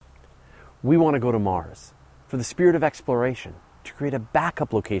We want to go to Mars for the spirit of exploration, to create a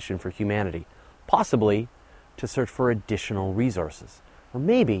backup location for humanity, possibly to search for additional resources, or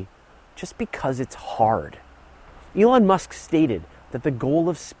maybe just because it's hard. Elon Musk stated that the goal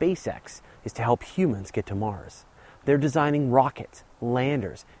of SpaceX is to help humans get to Mars. They're designing rockets,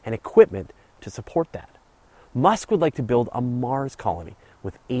 landers, and equipment to support that. Musk would like to build a Mars colony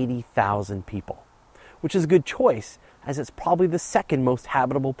with 80,000 people, which is a good choice as it's probably the second most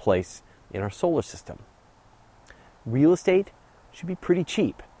habitable place in our solar system. Real estate should be pretty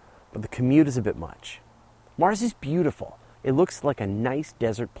cheap, but the commute is a bit much. Mars is beautiful. It looks like a nice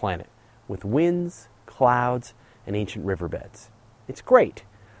desert planet with winds, clouds, and ancient riverbeds. It's great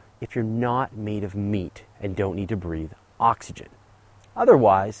if you're not made of meat and don't need to breathe oxygen.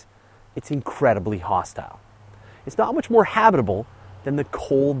 Otherwise, it's incredibly hostile. It's not much more habitable than the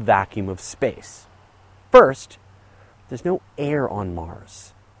cold vacuum of space. First, there's no air on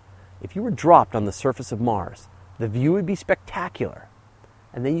Mars. If you were dropped on the surface of Mars, the view would be spectacular,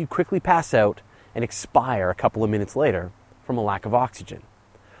 and then you'd quickly pass out and expire a couple of minutes later from a lack of oxygen.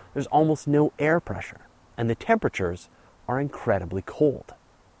 There's almost no air pressure, and the temperatures are incredibly cold.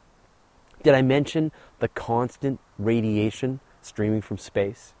 Did I mention the constant radiation streaming from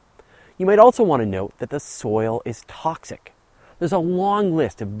space? You might also want to note that the soil is toxic. There's a long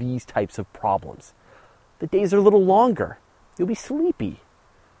list of these types of problems. The days are a little longer. You'll be sleepy.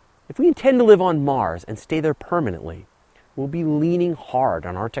 If we intend to live on Mars and stay there permanently, we'll be leaning hard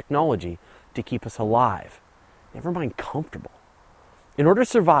on our technology to keep us alive, never mind comfortable. In order to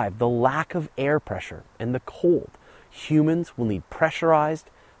survive the lack of air pressure and the cold, humans will need pressurized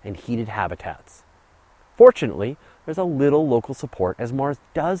and heated habitats. Fortunately, there's a little local support as Mars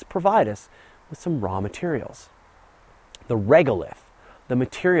does provide us with some raw materials. The regolith, the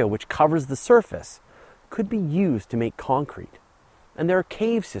material which covers the surface, could be used to make concrete. And there are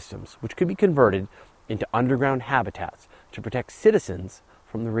cave systems which could be converted into underground habitats to protect citizens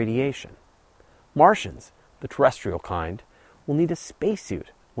from the radiation. Martians, the terrestrial kind, will need a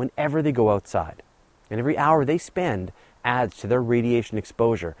spacesuit whenever they go outside. And every hour they spend adds to their radiation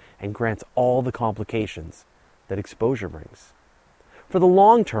exposure and grants all the complications that exposure brings. For the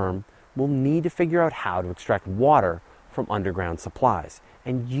long term, we'll need to figure out how to extract water from underground supplies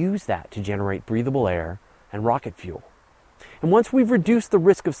and use that to generate breathable air and rocket fuel. And once we've reduced the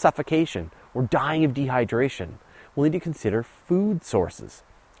risk of suffocation or dying of dehydration, we'll need to consider food sources,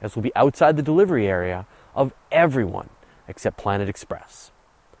 as we'll be outside the delivery area of everyone except Planet Express.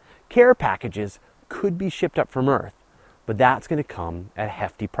 Care packages could be shipped up from Earth, but that's going to come at a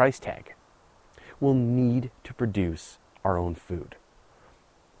hefty price tag. We'll need to produce our own food.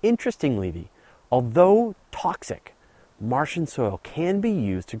 Interestingly, although toxic, Martian soil can be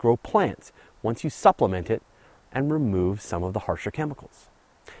used to grow plants once you supplement it and remove some of the harsher chemicals.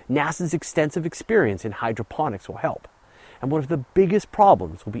 NASA's extensive experience in hydroponics will help, and one of the biggest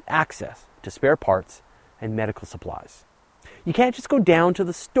problems will be access to spare parts and medical supplies. You can't just go down to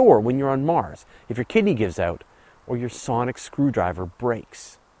the store when you're on Mars if your kidney gives out or your sonic screwdriver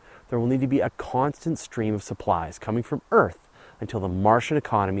breaks. There will need to be a constant stream of supplies coming from Earth until the Martian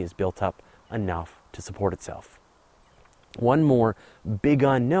economy is built up enough to support itself. One more big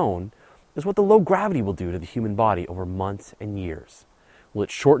unknown is what the low gravity will do to the human body over months and years. Will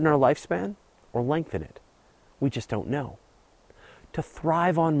it shorten our lifespan or lengthen it? We just don't know. To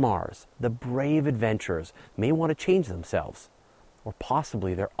thrive on Mars, the brave adventurers may want to change themselves, or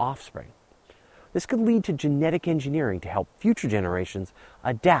possibly their offspring. This could lead to genetic engineering to help future generations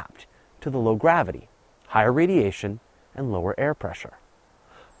adapt to the low gravity, higher radiation, and lower air pressure.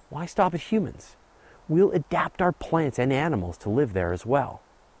 Why stop at humans? We'll adapt our plants and animals to live there as well.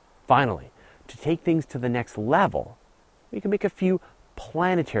 Finally, to take things to the next level, we can make a few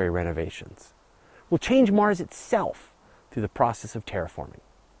planetary renovations. We'll change Mars itself through the process of terraforming.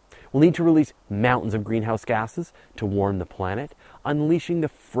 We'll need to release mountains of greenhouse gases to warm the planet, unleashing the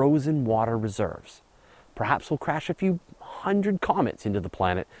frozen water reserves. Perhaps we'll crash a few hundred comets into the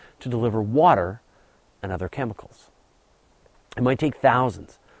planet to deliver water and other chemicals. It might take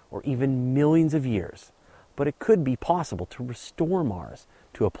thousands or even millions of years, but it could be possible to restore Mars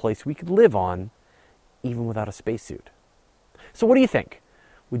to a place we could live on even without a spacesuit. So what do you think?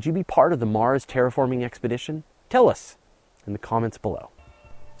 Would you be part of the Mars terraforming expedition? Tell us in the comments below.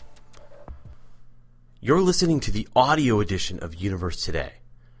 You're listening to the audio edition of Universe Today.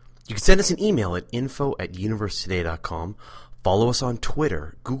 You can send us an email at info@universetoday.com, follow us on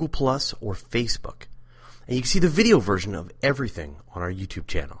Twitter, Google+, or Facebook, and you can see the video version of everything on our YouTube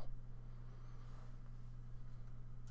channel.